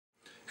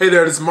Hey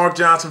there, this is Mark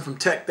Johnson from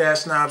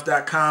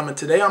tech-snobs.com, and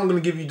today I'm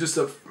going to give you just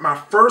my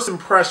first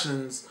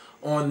impressions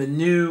on the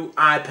new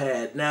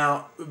iPad.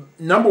 Now,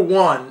 number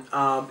one,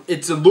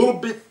 it's a little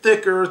bit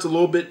thicker, it's a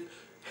little bit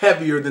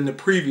heavier than the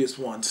previous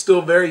one.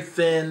 Still very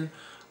thin.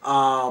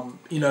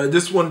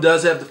 This one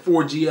does have the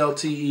 4G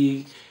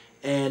LTE,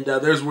 and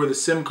there's where the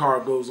SIM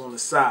card goes on the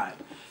side.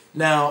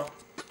 Now,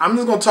 I'm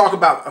just going to talk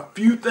about a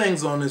few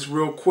things on this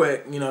real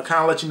quick, kind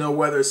of let you know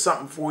whether it's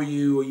something for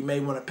you or you may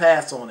want to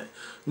pass on it.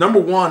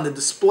 Number one, the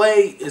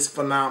display is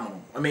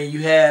phenomenal. I mean,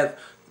 you have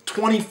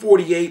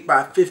 2048 by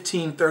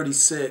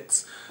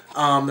 1536.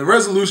 The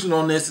resolution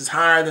on this is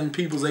higher than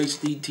people's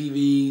HD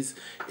TVs.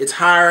 It's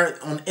higher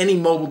on any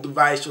mobile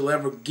device you'll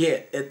ever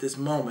get at this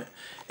moment.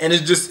 And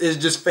it's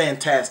just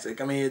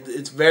fantastic. I mean,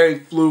 it's very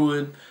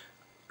fluid.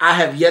 I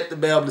have yet to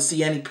be able to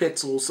see any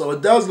pixels, so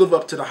it does live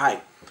up to the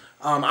hype.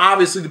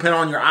 Obviously, depending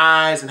on your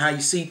eyes and how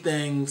you see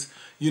things,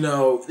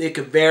 it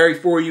could vary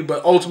for you,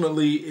 but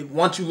ultimately,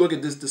 once you look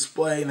at this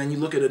display and then you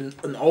look at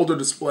an older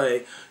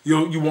display,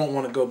 you won't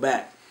want to go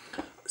back.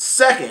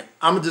 Second,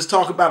 I'm going to just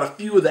talk about a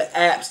few of the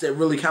apps that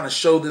really kind of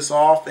show this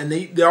off, and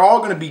they're all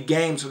going to be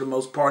games for the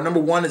most part.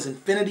 Number one is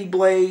Infinity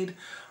Blade.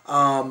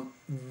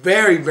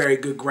 Very, very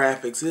good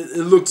graphics. It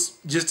looks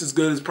just as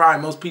good as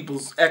probably most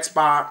people's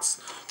Xbox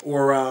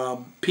or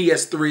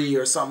PS3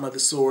 or something of the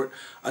sort.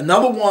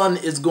 Another one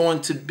is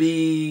going to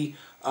be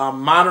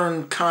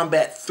Modern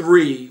Combat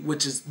 3,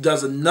 which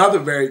does another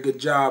very good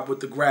job with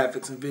the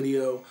graphics and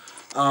video.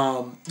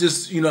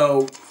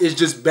 It's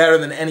just better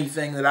than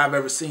anything that I've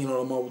ever seen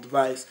on a mobile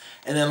device.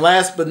 And then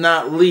last but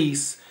not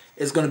least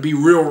is going to be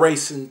Real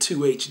Racing 2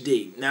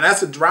 HD. Now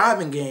that's a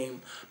driving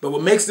game, but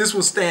what makes this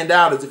one stand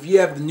out is if you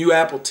have the new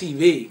Apple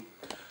TV,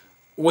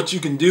 what you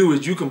can do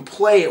is you can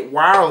play it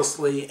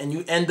wirelessly and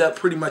you end up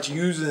pretty much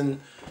using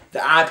the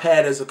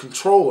iPad as a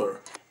controller.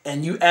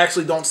 And you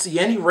actually don't see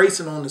any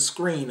racing on the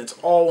screen. It's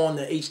all on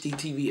the HD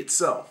TV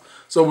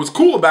itself. So what's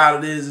cool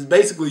about it is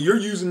basically you're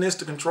using this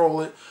to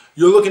control it.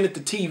 You're looking at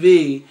the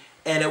TV,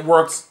 and it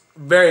works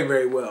very,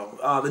 very well.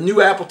 The new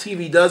Apple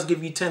TV does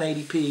give you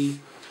 1080p.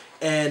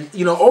 And,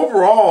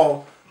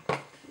 overall,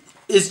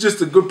 it's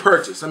just a good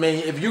purchase. I mean,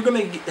 if you're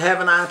going to have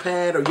an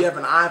iPad or you have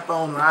an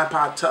iPhone or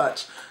iPod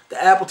Touch,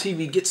 the Apple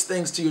TV gets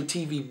things to your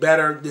TV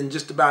better than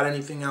just about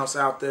anything else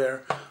out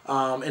there.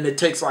 And it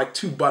takes like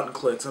 2 button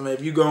clicks. I mean,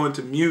 if you go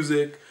into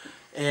music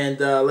and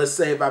let's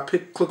say if I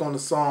click on the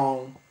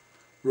song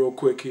real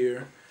quick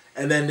here,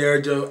 and then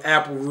there's your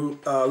Apple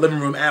living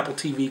room Apple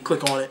TV,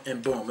 click on it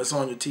and boom, it's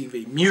on your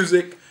TV.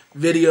 Music,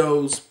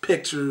 videos,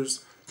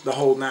 pictures, the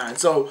whole nine.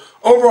 So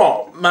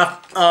overall, my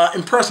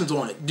impressions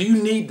on it. Do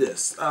you need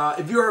this?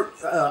 If you're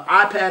an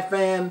iPad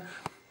fan,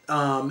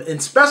 and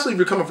especially if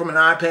you're coming from an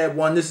iPad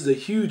 1, this is a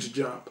huge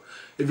jump.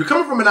 If you're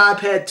coming from an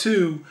iPad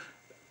 2,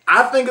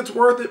 I think it's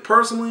worth it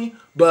personally,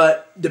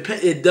 but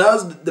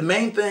the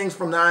main things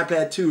from the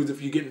iPad 2 is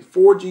if you're getting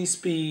 4G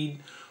speed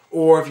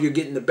or if you're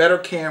getting the better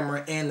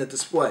camera and the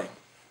display.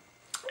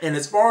 And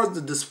as far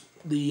as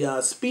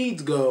the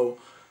speeds go,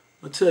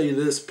 I'll tell you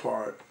this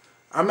part.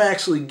 I'm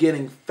actually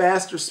getting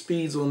faster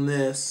speeds on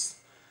this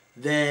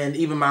than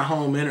even my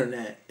home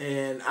internet.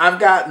 And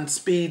I've gotten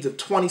speeds of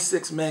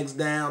 26 megs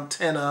down,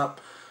 10 up,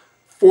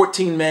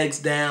 14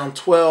 megs down,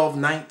 12,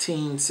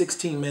 19,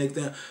 16 megs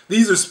down.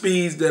 These are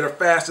speeds that are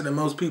faster than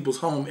most people's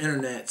home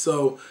internet.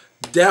 So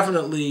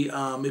definitely,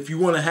 if you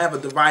want to have a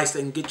device that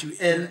can get you,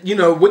 and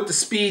with the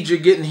speed you're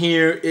getting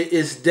here, it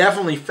is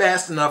definitely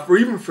fast enough for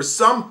even for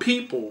some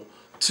people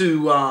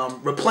to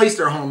replace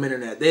their home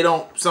internet.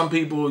 Some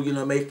people,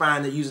 may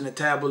find that using a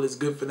tablet is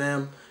good for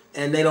them,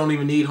 and they don't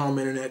even need home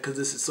internet because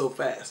this is so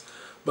fast.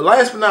 But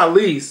last but not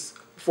least,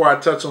 before I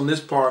touch on this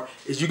part,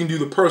 is you can do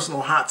the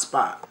personal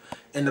hotspot.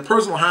 And the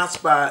personal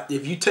hotspot,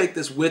 if you take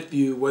this with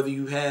you, whether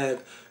you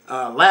have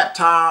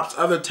laptops,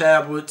 other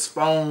tablets,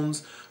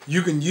 phones,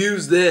 you can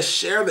use this,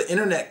 share the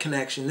internet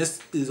connection.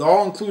 This is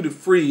all included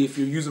free if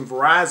you're using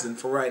Verizon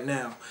for right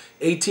now.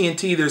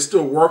 AT&T, they're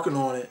still working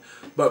on it.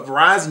 But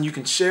Verizon, you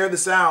can share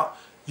this out.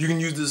 You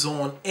can use this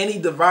on any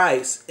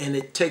device, and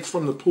it takes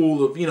from the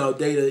pool of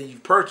data that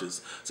you've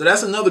purchased. So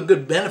that's another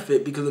good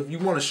benefit, because if you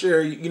want to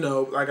share,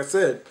 like I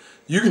said,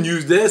 you can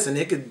use this, and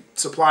it could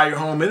supply your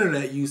home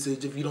internet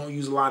usage if you don't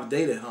use a lot of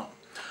data at home.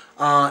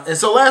 And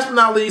so last but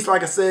not least,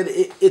 like I said,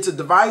 it's a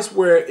device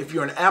where if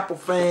you're an Apple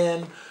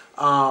fan,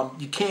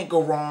 you can't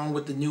go wrong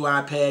with the new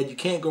iPad. You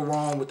can't go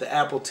wrong with the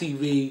Apple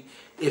TV.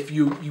 If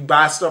you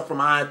buy stuff from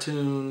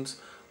iTunes,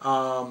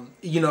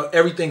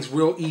 everything's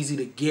real easy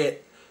to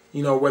get.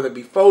 Whether it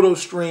be photo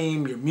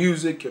stream, your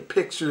music, your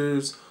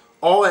pictures,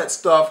 all that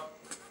stuff,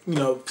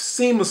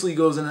 seamlessly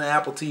goes in an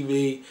Apple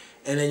TV,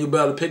 and then you'll be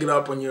able to pick it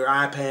up on your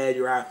iPad,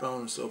 your iPhone,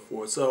 and so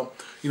forth. So,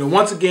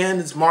 once again,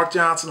 it's Mark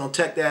Johnson on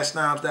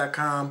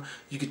tech-snobs.com.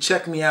 You can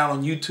check me out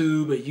on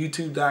YouTube at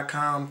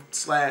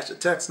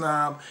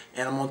youtube.com/thetechsnob,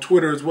 and I'm on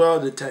Twitter as well,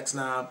 the Tech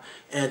Snob.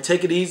 And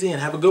take it easy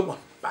and have a good one.